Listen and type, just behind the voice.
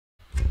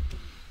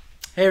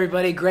Hey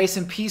everybody, grace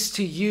and peace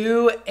to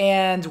you,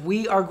 and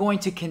we are going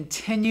to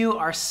continue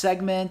our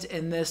segment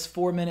in this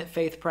 4-minute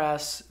faith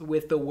press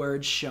with the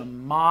word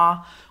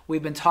Shema.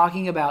 We've been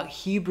talking about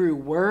Hebrew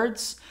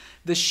words.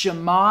 The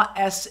Shema,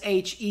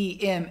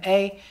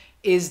 S-H-E-M-A,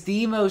 is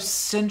the most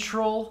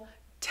central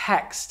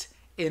text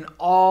in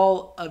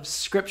all of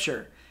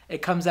Scripture.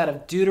 It comes out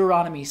of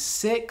Deuteronomy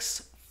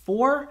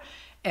 6:4,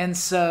 and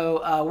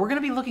so we're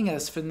going to be looking at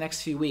this for the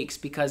next few weeks,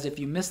 because if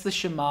you miss the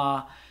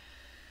Shema,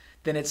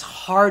 then it's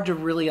hard to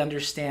really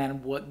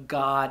understand what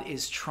God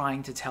is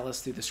trying to tell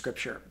us through the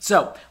Scripture.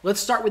 So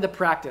let's start with the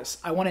practice.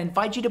 I want to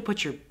invite you to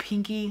put your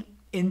pinky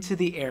into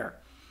the air.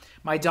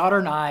 My daughter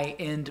and I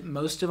end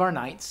most of our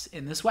nights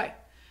in this way.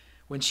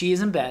 When she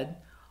is in bed,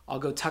 I'll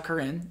go tuck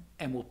her in,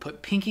 and we'll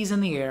put pinkies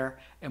in the air,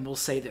 and we'll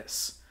say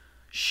this: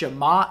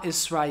 Shema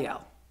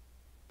Israel,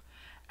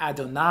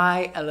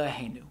 Adonai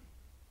Eloheinu,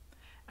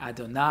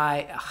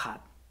 Adonai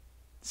Echad.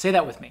 Say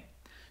that with me.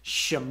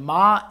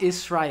 Shema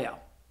Israel,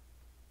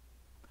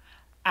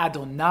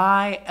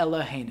 Adonai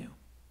Eloheinu,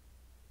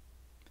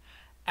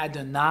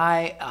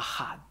 Adonai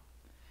Echad.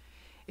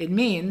 It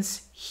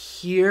means,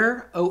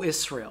 hear, O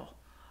Israel,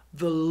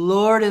 the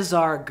Lord is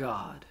our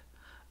God,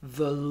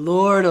 the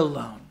Lord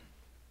alone.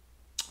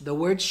 The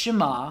word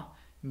Shema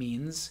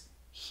means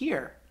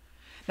hear.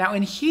 Now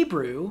in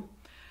Hebrew,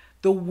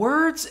 the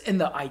words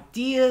and the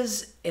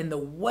ideas and the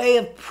way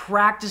of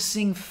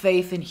practicing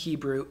faith in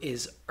Hebrew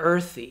is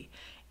earthy.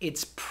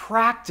 It's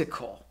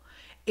practical.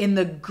 In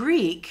the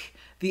Greek,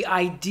 the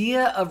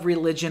idea of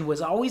religion was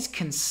always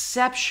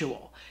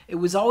conceptual. It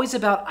was always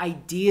about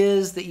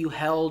ideas that you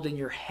held in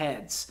your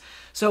heads.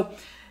 So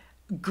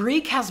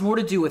Greek has more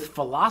to do with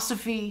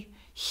philosophy.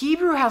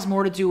 Hebrew has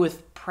more to do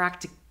with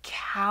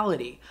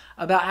practicality,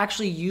 about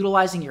actually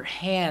utilizing your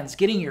hands,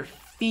 getting your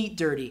feet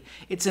dirty.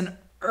 It's an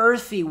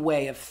earthy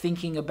way of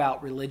thinking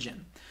about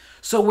religion.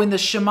 So when the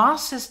Shema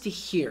says to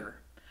hear,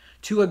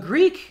 to a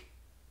Greek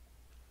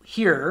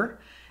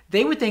hearer,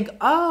 they would think,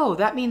 oh,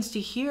 that means to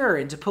hear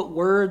and to put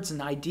words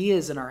and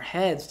ideas in our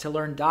heads to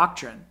learn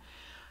doctrine.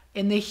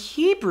 In the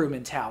Hebrew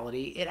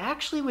mentality, it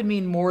actually would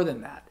mean more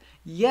than that.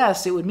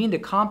 Yes, it would mean to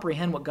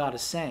comprehend what God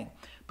is saying,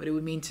 but it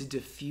would mean to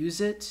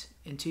diffuse it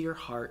into your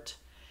heart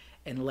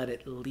and let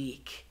it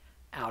leak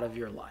out of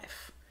your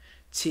life.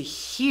 To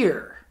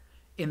hear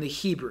in the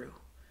Hebrew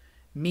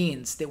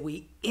means that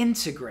we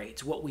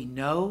integrate what we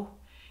know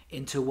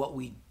into what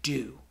we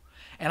do.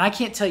 And I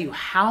can't tell you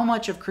how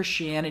much of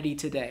Christianity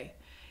today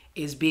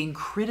is being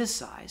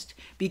criticized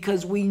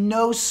because we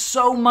know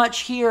so much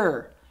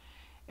here,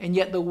 and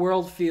yet the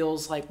world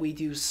feels like we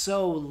do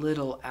so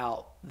little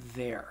out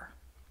there.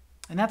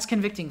 And that's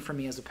convicting for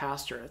me as a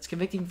pastor. It's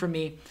convicting for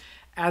me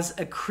as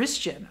a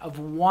Christian of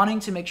wanting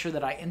to make sure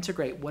that I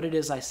integrate what it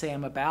is I say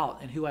I'm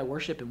about and who I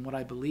worship and what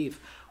I believe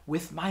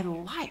with my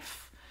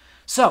life.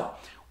 So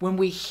when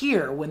we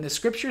hear, when the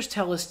Scriptures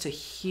tell us to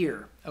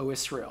hear, O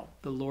Israel,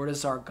 the Lord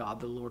is our God,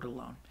 the Lord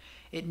alone,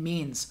 it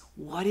means,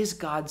 what is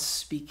God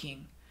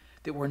speaking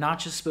that we're not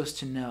just supposed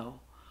to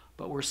know,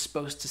 but we're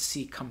supposed to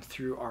see come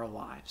through our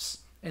lives?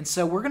 And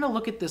so we're going to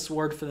look at this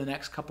word for the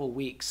next couple of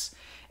weeks.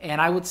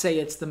 And I would say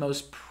it's the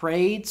most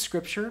prayed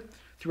scripture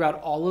throughout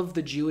all of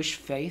the Jewish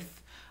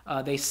faith.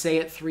 They say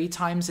it 3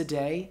 times a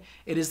day.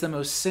 It is the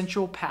most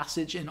central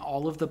passage in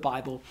all of the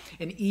Bible.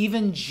 And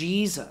even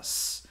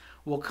Jesus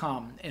will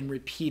come and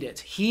repeat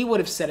it. He would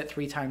have said it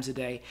 3 times a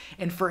day.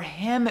 And for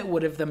him, it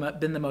would have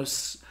been the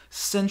most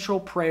central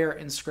prayer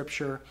in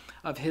Scripture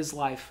of his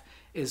life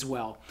as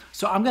well.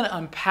 So I'm going to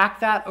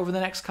unpack that over the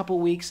next couple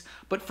of weeks.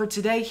 But for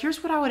today,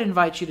 here's what I would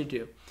invite you to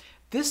do.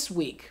 This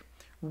week,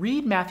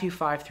 read Matthew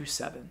 5 through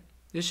 7.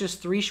 It's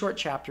just 3 short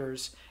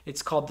chapters.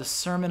 It's called the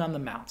Sermon on the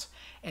Mount.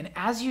 And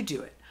as you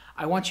do it,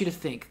 I want you to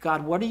think,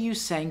 God, what are you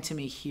saying to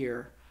me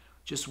here?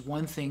 Just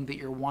one thing that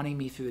you're wanting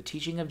me through the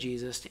teaching of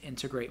Jesus to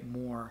integrate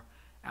more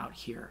out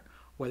here,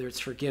 whether it's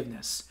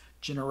forgiveness,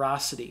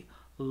 generosity,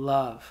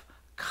 love,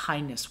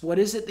 kindness. What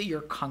is it that you're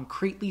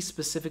concretely,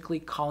 specifically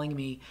calling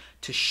me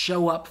to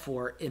show up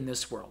for in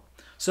this world?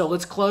 So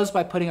let's close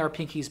by putting our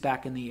pinkies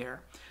back in the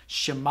air.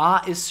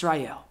 Shema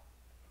Israel,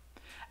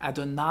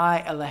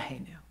 Adonai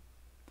Eloheinu,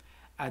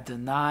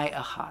 Adonai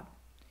Echad.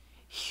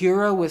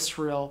 Hear, O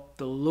Israel,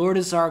 the Lord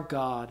is our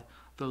God,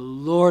 the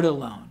Lord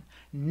alone.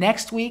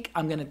 Next week,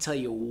 I'm going to tell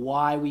you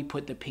why we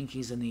put the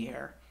pinkies in the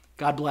air.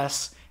 God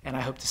bless, and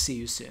I hope to see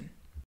you soon.